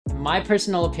my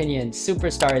personal opinion,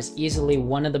 Superstar is easily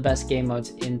one of the best game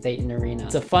modes in Thetan Arena.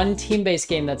 It's a fun team-based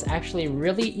game that's actually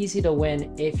really easy to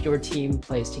win if your team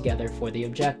plays together for the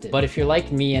objective. But if you're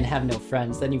like me and have no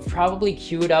friends, then you've probably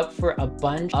queued up for a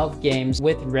bunch of games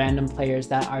with random players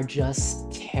that are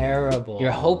just terrible.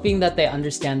 You're hoping that they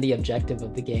understand the objective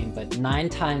of the game, but 9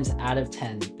 times out of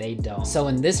 10, they don't. So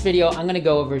in this video, I'm gonna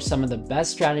go over some of the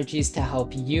best strategies to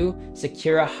help you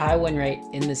secure a high win rate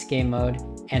in this game mode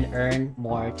and earn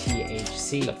more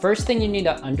THC. The first thing you need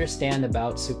to understand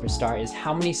about Superstar is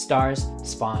how many stars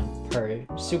spawn per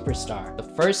Superstar. The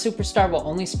first Superstar will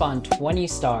only spawn 20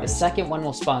 stars, the second one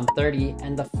will spawn 30,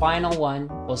 and the final one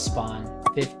will spawn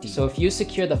 50. So if you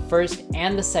secure the first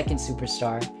and the second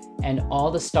Superstar and all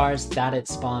the stars that it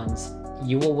spawns,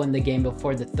 you will win the game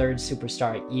before the third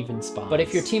Superstar even spawns. But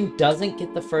if your team doesn't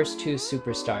get the first 2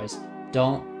 Superstars,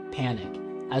 don't panic.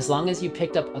 As long as you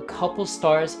picked up a couple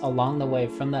stars along the way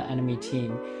from the enemy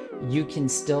team, you can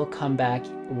still come back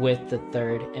with the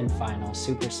third and final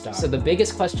Superstar. So the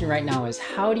biggest question right now is,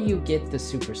 how do you get the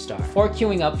Superstar? Before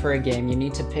queuing up for a game, you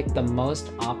need to pick the most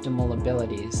optimal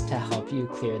abilities to help you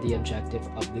clear the objective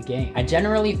of the game. I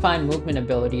generally find movement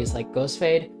abilities like Ghost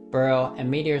Fade, Burrow, and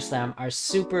Meteor Slam are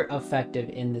super effective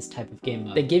in this type of game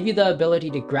mode. They give you the ability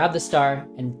to grab the star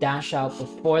and dash out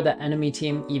before the enemy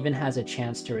team even has a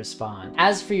chance to respond.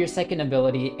 As for your second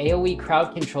ability, AoE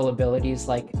crowd control abilities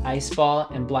like Ice Ball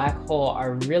and Black Hole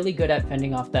are really good at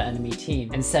fending off the enemy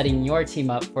team and setting your team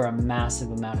up for a massive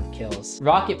amount of kills.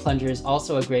 Rocket Plunger is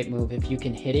also a great move if you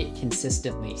can hit it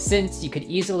consistently, since you could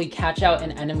easily catch out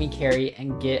an enemy carry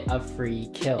and get a free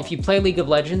kill. If you play League of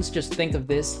Legends, just think of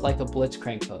this like a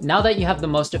Blitzcrank poke. Now that you have the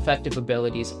most effective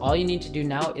abilities, all you need to do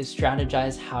now is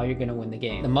strategize how you're going to win the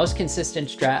game. The most consistent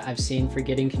strat I've seen for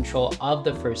getting control of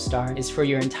the first star is for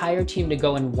your entire team to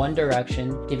go in one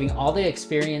direction, giving all the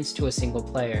experience to a single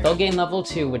player. They'll gain level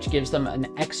 2, which gives them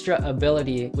an extra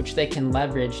ability which they can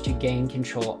leverage to gain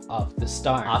control of the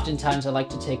star. Oftentimes I like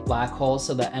to take Black Hole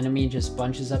so the enemy just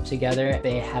bunches up together.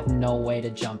 They have no way to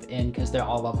jump in because they're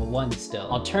all level 1 still.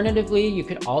 Alternatively, you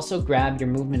could also grab your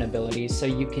movement abilities so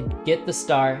you could get the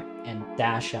star and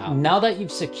dash out. Now that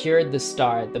you've secured the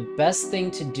star, the best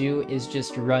thing to do is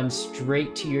just run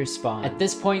straight to your spawn. At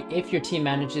this point, if your team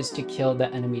manages to kill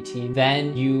the enemy team,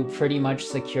 then you pretty much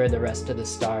secure the rest of the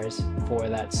stars for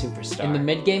that Superstar. In the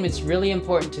mid game, it's really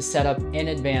important to set up in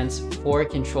advance for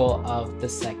control of the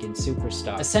second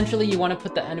Superstar. Essentially, you want to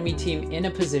put the enemy team in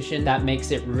a position that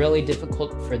makes it really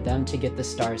difficult for them to get the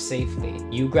star safely.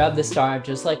 You grab the star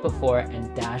just like before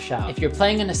and dash out. If you're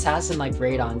playing an assassin like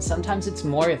Raidon, sometimes it's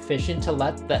more efficient to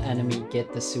let the enemy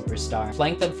get the Superstar.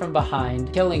 Flank them from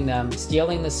behind, killing them,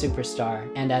 stealing the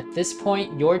Superstar, and at this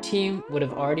point, your team would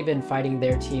have already been fighting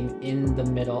their team in the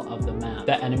middle of the map.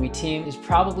 The enemy team is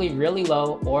probably really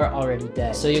low or already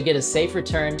dead, so you'll get a safe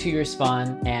return to your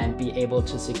spawn and be able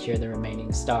to secure the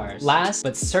remaining stars. Last,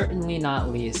 but certainly not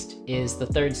least, is the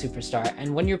third Superstar,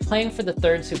 and when you're playing for the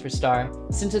third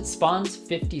Superstar, since it spawns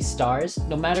 50 stars,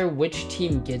 no matter which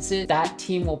team gets it, that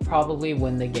team will probably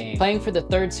win the game. Playing for the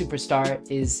third Superstar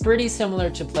is pretty similar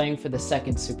to playing for the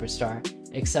second Superstar,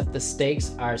 except the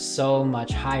stakes are so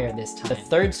much higher this time. The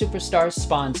third Superstar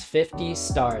spawns 50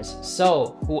 stars,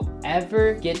 so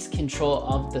whoever gets control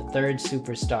of the third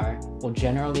Superstar will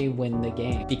generally win the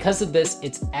game. Because of this,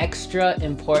 it's extra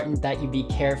important that you be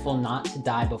careful not to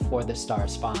die before the star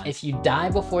spawns. If you die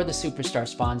before the Superstar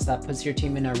spawns, that puts your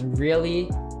team in a really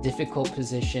difficult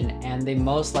position and they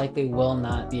most likely will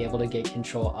not be able to get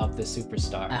control of the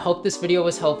Superstar. I hope this video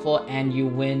was helpful and you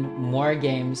win more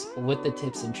games with the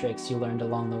tips and tricks you learned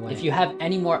along the way. If you have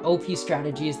any more OP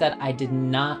strategies that I did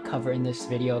not cover in this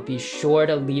video, be sure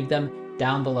to leave them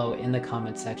down below in the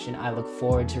comment section. I look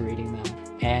forward to reading them.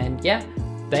 And yeah,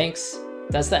 thanks.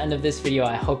 That's the end of this video.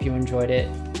 I hope you enjoyed it.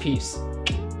 Peace.